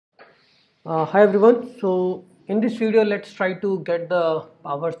Hi everyone. So in this video, let's try to get the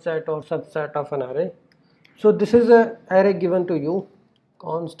power set or subset of an array. So this is an array given to you,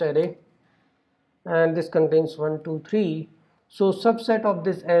 const array, and this contains 1, 2, 3. So subset of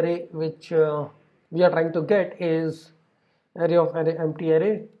this array which we are trying to get is array of array empty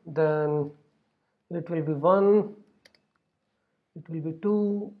array. Then it will be 1, it will be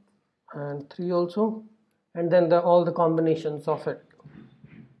 2, and 3 also, and then all the combinations of it.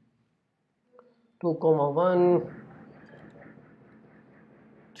 2, 1,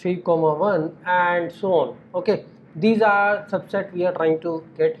 3, 1, and so on. Okay, these are subset we are trying to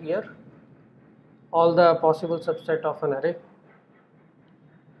get here, all the possible subset of an array.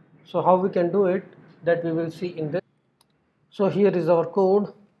 So how we can do it, that we will see in this. So here is our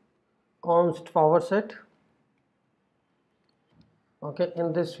code, const power set. Okay,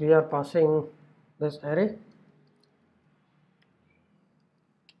 in this we are passing this array.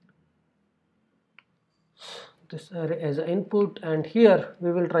 This array as an input, and here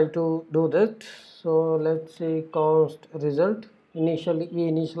we will try to do this. So let's say const result. Initially we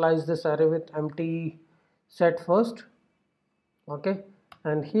initialize this array with empty set first. Okay,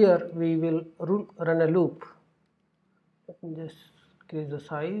 and here we will run a loop. Let me just increase the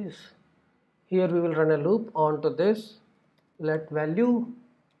size. Here we will run a loop onto this. Let value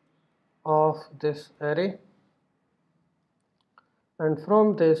of this array, and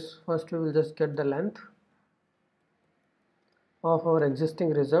from this first we will just get the length of our existing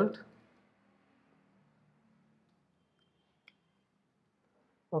result.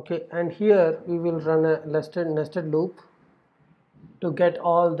 Okay, and here we will run a nested loop to get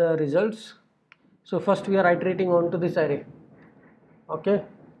all the results. So first we are iterating onto this array. Okay,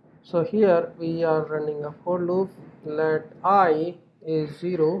 so here we are running a for loop. Let I is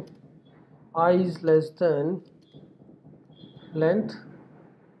 0, I is less than length,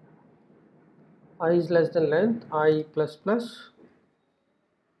 I is less than length, I plus plus.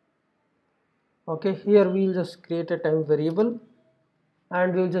 Okay, here we will just create a temp variable,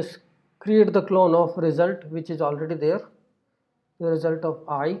 and we will just create the clone of result which is already there, the result of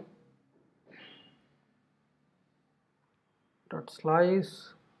I dot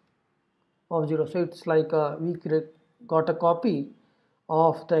slice of 0. So it's like we got a copy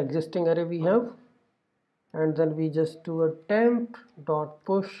of the existing array we have, and then we just do a temp dot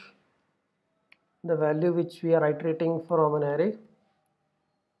push the value which we are iterating from an array.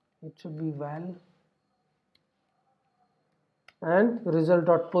 It should be val, and result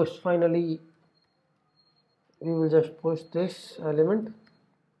dot push. Finally we will just push this element.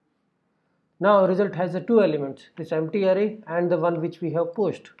 Now result has the two elements, this empty array and the one which we have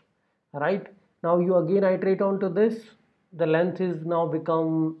pushed. Right, now you again iterate onto this. The length is now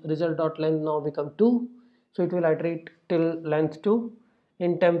become result dot length now become 2, so it will iterate till length 2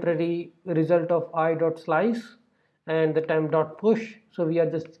 in temporary result of I dot slice and the temp dot push. So we are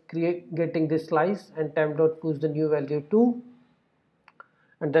just getting this slice, and temp dot push the new value 2,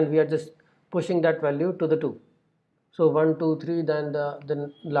 and then we are just pushing that value to the 2. So 1, 2, 3, then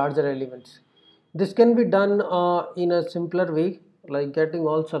the larger elements. This can be done in a simpler way, like getting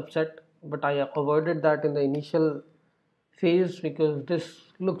all subset, but I avoided that in the initial phase because this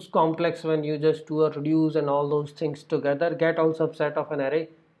looks complex when you just do a reduce and all those things together. Get all subset of an array.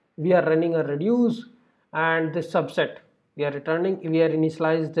 We are running a reduce, and this subset we are returning. We are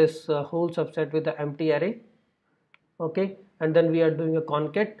initialize this whole subset with the empty array. Okay, and then we are doing a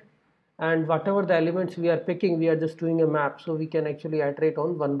concat, and whatever the elements we are picking, we are just doing a map, so we can actually iterate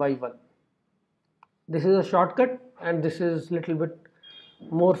on one by one. This is a shortcut, and this is little bit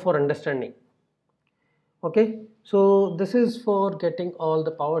more for understanding. Okay, so this is for getting all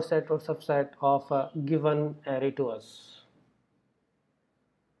the power set or subset of a given array to us.